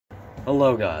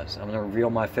Hello guys, I'm going to reveal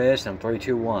my face in 3,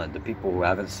 2, 1. The people who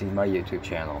haven't seen my YouTube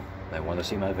channel, they want to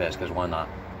see my face, because why not?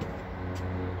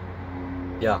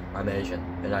 Yeah, I'm Asian,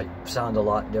 and I sound a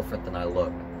lot different than I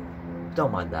look.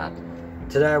 Don't mind that.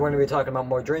 Today we're going to be talking about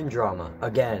more dream drama.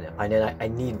 Again, I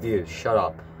need views, shut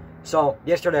up. So,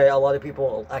 yesterday a lot of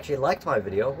people actually liked my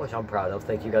video, which I'm proud of.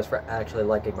 Thank you guys for actually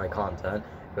liking my content.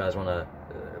 If you guys want to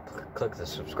click the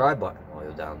subscribe button while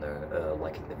you're down there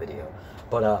liking the video.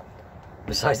 But,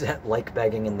 besides that like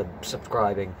begging and the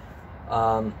subscribing,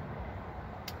 we're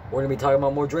going to be talking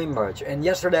about more dream merch. And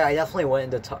yesterday I definitely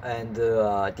went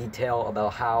into detail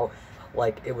about how,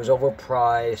 like, it was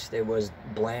overpriced, it was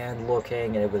bland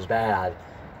looking, and it was bad.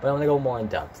 But I'm going to go more in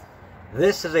depth.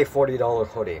 This is a $40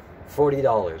 hoodie.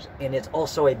 $40. And it's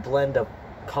also a blend of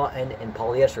cotton and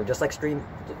polyester, just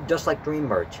like dream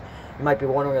merch. You might be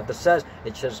wondering what this says.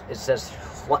 It says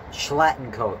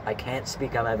Schlatten coat. I can't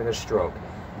speak, I'm having a stroke.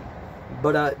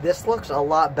 But this looks a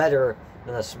lot better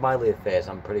than a smiley face.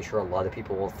 I'm pretty sure a lot of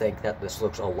people will think that this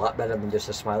looks a lot better than just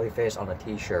a smiley face on a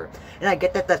t-shirt. And I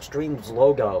get that that's Dream's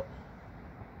logo.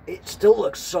 It still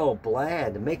looks so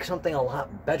bland. Make something a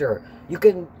lot better. You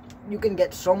can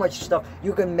get so much stuff.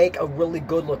 You can make a really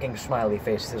good looking smiley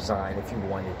face design if you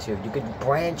wanted to. You could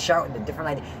branch out into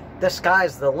different ideas. The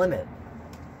sky's the limit.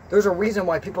 There's a reason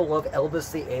why people love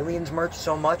Elvis the Aliens merch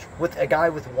so much, with a guy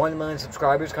with 1 million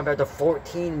subscribers compared to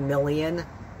 14 million.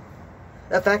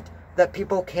 The fact that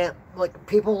people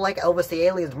like Elvis the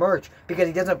Aliens merch because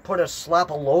he doesn't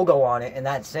slap a logo on it and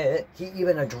that's it. He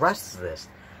even addresses this.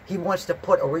 He wants to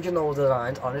put original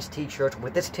designs on his t-shirts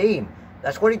with his team.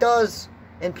 That's what he does.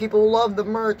 And people love the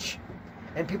merch.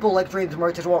 And people like Dream's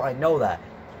merch as well, I know that.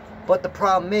 But the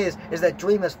problem is that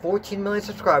Dream has 14 million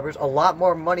subscribers, a lot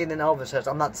more money than Elvis has.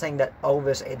 I'm not saying that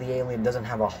Elvis the Alien doesn't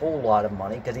have a whole lot of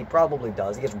money, because he probably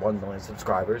does. He has 1 million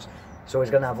subscribers, so he's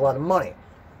going to have a lot of money.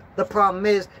 The problem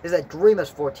is that Dream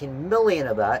has 14 million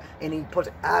of that, and he puts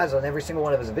ads on every single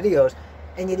one of his videos,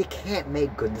 and yet he can't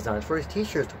make good designs for his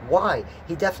t-shirts. Why?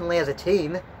 He definitely has a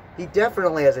team. He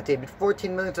definitely has a team. He's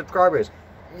 14 million subscribers.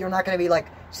 You're not going to be, like,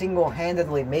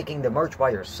 single-handedly making the merch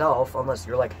by yourself, unless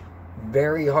you're, like,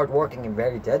 very hardworking and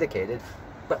very dedicated.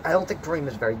 But I don't think Dream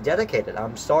is very dedicated.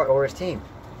 I'm sorry, or his team.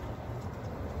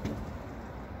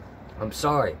 I'm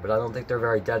sorry, but I don't think they're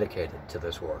very dedicated to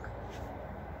this work.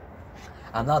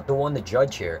 I'm not the one to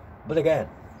judge here, but again,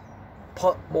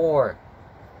 put more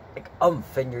like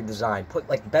oomph in your design. Put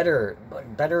better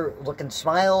looking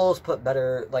smiles. Put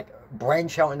better,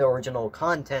 branch out into original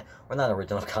content, or not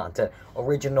original content,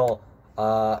 original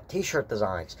t-shirt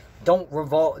designs. Don't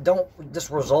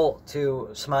just result to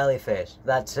smiley face.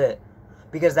 That's it.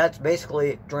 Because that's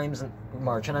basically Dream's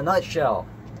merch in a nutshell.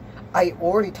 I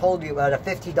already told you about a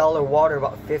 $50 water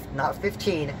bottle,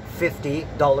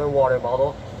 $50 water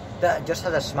bottle that just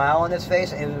had a smile on his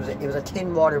face, and it was a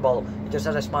tin water bottle. It just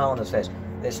had a smile on his face.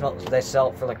 They sell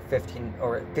it for like $15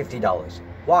 or $50.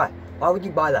 Why? Why would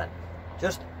you buy that?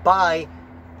 Just buy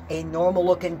a normal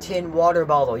looking tin water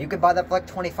bottle. You could buy that for like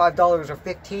 $25 or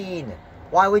 $15.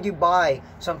 Why would you buy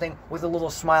something with a little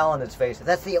smile on its face?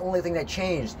 That's the only thing that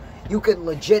changed. You could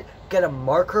legit get a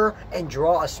marker and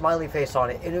draw a smiley face on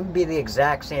it. It would be the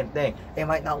exact same thing. It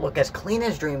might not look as clean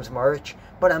as Dream's merch,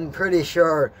 but I'm pretty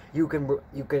sure you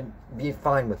can be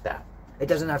fine with that. It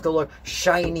doesn't have to look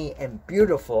shiny and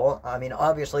beautiful. I mean,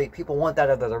 obviously, people want that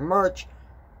out of their merch,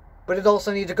 but it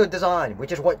also needs a good design,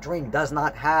 which is what Dream does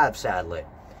not have, sadly.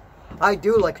 I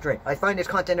do like Dream. I find his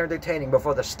content entertaining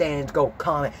before the stands go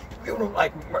comment. You don't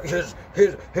like his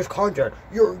content.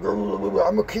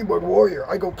 I'm a keyboard warrior.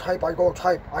 I go type.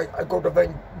 I go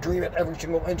defend Dream at every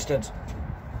single instance.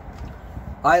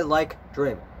 I like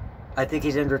Dream. I think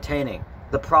he's entertaining.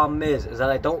 The problem is that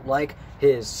I don't like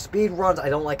his speed runs. I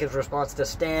don't like his response to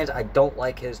stands. I don't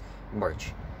like his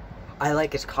merch. I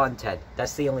like his content.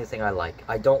 That's the only thing I like.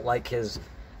 I don't like his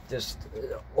just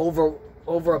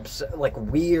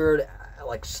weird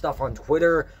stuff on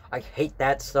Twitter. I hate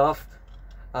that stuff.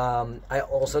 I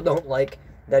also don't like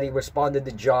that he responded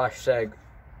to Josh saying,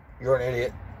 "You're an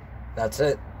idiot." That's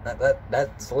it.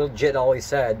 That's legit all he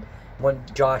said. When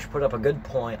Josh put up a good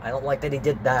point, I don't like that he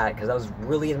did that, because that was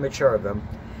really immature of him.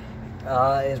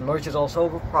 His merch is also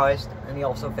overpriced, and he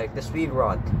also faked the speed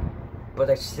run. But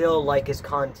I still like his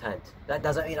content. That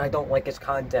doesn't mean I don't like his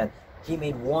content. He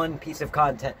made one piece of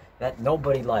content that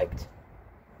nobody liked.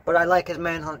 But I like his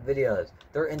manhunt videos.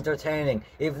 They're entertaining.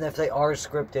 Even if they are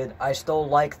scripted, I still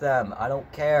like them. I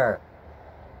don't care.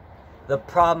 The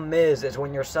problem is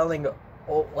when you're selling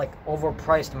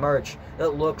overpriced merch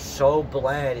that looks so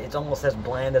bland. It's almost as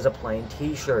bland as a plain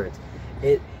t-shirt.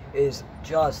 It is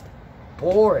just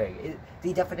boring.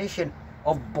 The definition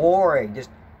of boring,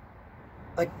 just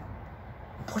Like,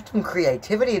 put some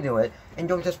creativity into it, and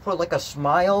don't just put like a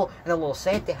smile and a little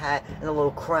Santa hat and a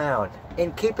little crown.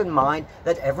 And keep in mind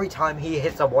that every time he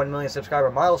hits a 1 million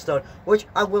subscriber milestone, which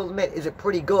I will admit is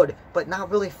pretty good, but not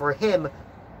really for him,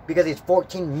 because he's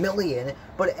 14 million,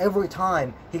 but every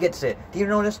time he gets it. Do you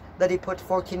notice that he puts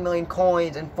 14 million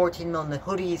coins and 14 million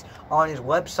hoodies on his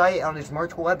website, on his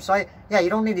merch website? Yeah, you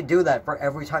don't need to do that for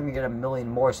every time you get a million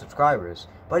more subscribers.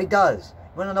 But he does.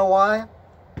 You wanna know why?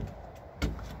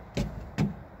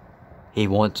 He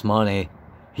wants money.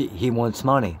 He wants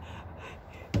money.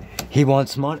 He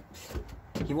wants money.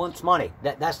 He wants money.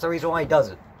 That's the reason why he does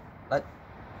it.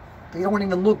 They don't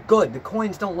even look good. The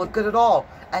coins don't look good at all.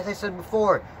 As I said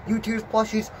before, YouTube's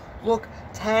plushies look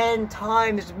 10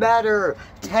 times better.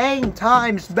 10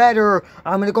 times better.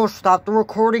 I'm gonna go stop the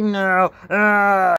recording now.